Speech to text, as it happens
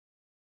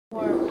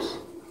works.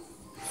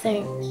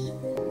 Thanks.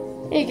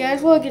 Hey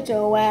guys, welcome to a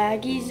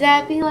Wacky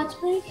Zappy Let's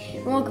Play,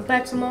 and welcome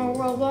back to more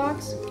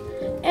Roblox.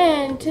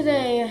 And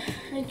today,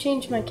 I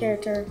changed my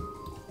character.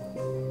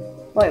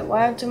 Wait, what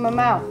happened to my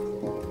mouth?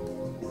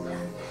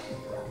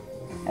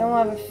 I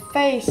don't have a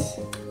face.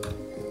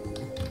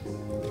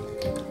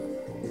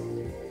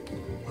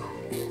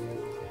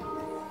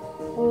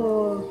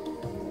 Ooh.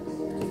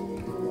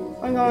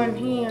 I'm going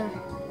here.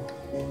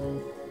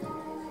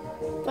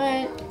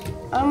 But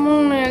I'm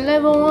only at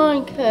level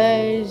 1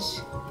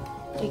 because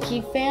I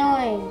keep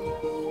failing.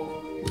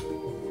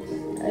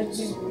 I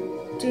just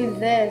do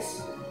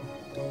this.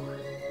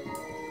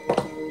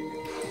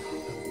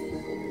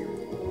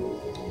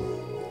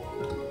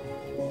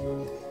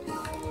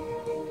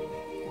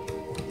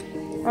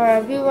 Alright,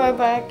 I'll be right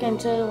back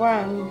until the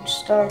round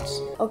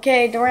starts.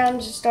 Okay, the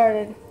round just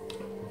started.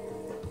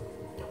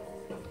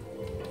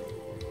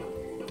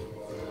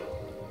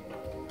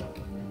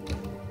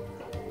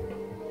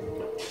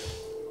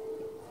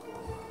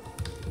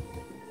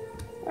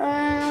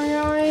 I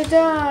already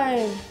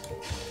died.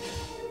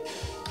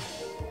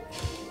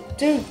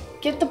 Dude,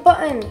 get the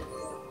button.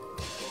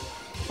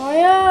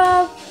 Hurry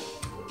up.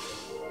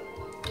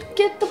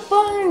 Get the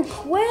button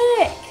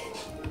quick.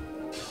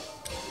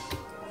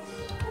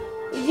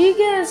 If you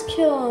guys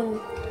kill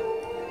him.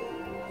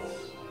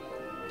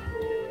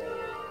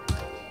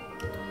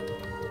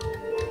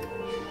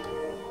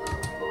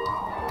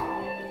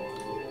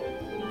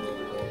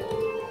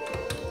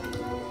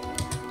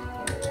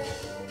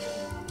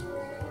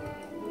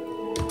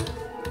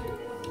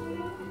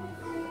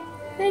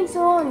 Thanks a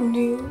lot,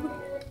 noob.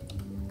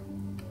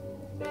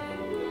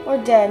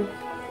 We're dead.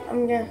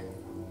 I'm gonna.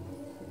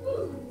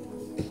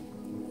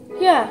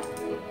 Yeah.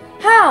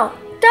 How?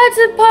 That's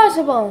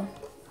impossible.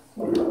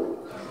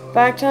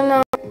 Back to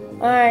normal.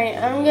 Alright,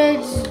 I'm gonna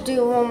just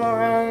do one more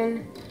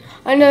round.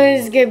 I know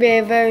this is gonna be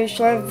a very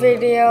short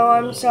video.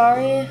 I'm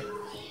sorry.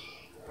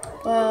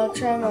 But I'll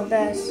try my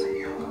best.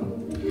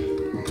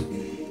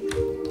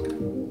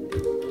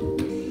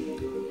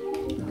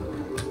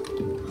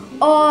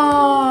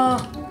 Oh,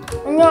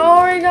 I'm gonna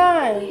already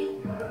die.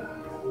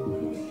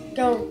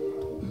 Go.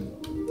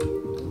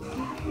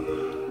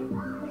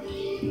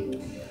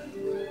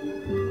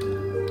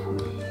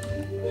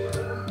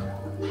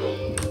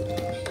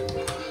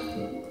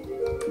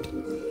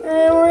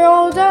 And we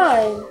all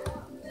died.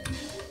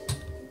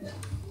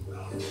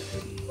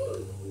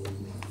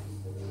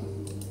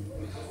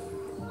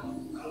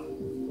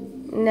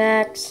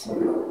 Next.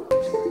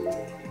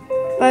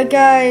 But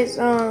guys,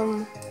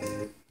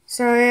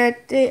 sorry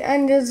at the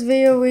end of this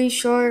video, really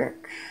short.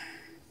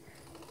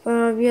 But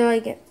I hope you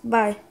like it.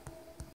 Bye.